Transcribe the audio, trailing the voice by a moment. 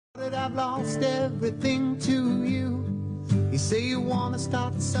that I've lost everything to you. You say you wanna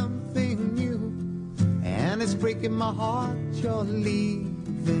start something new, and it's breaking my heart you're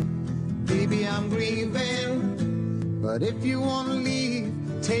leaving. Baby, I'm grieving, but if you wanna leave,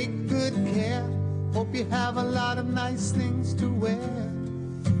 take good care. Hope you have a lot of nice things to wear,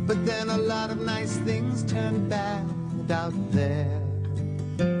 but then a lot of nice things turn bad out there.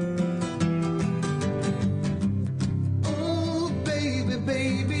 Oh, baby,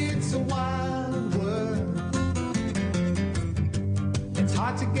 baby, it's a wild world. It's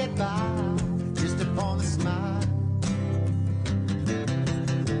hard to get by just upon a smile.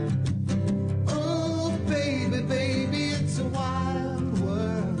 Oh, baby, baby, it's a wild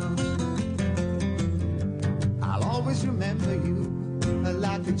world. I'll always remember you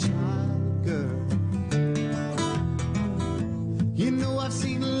like a child, girl. You know I've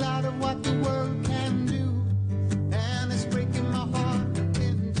seen a lot of what the world can do, and it's breaking my heart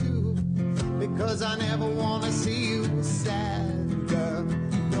in two, because I never want to see you sad, girl.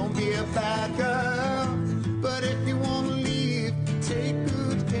 Don't be a bad girl, but if you want to leave, take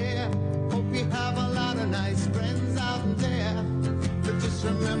good care. Hope you have a lot of nice friends out there, but just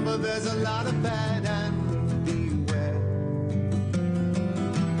remember there's a lot of bad and beware.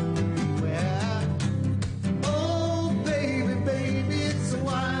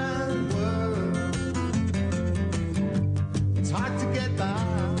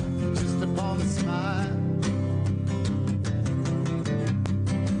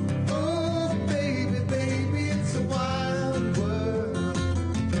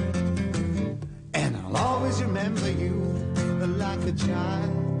 Remember you like a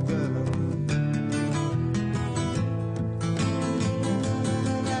child, girl.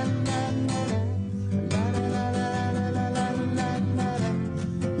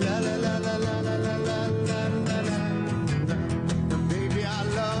 Baby, I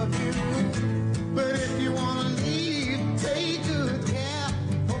love you, but if you wanna leave, take good care.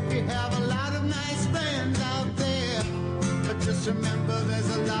 Hope you have a lot of nice friends out there, but just remember there's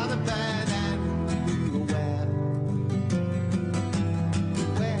a lot of bad and beware.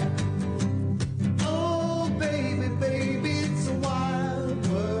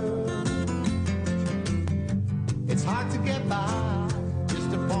 It's hard to get by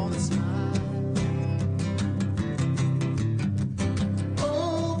just upon a smile.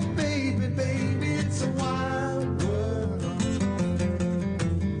 Oh, baby, baby, it's a wild world,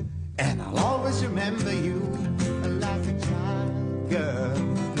 and I'll always remember you like a child, girl.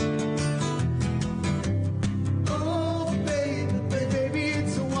 Oh, baby, baby,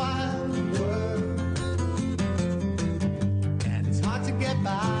 it's a wild world, and it's hard to get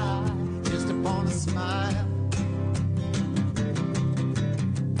by just upon a smile.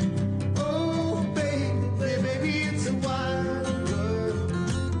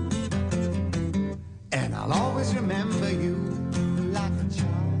 I'll always remember you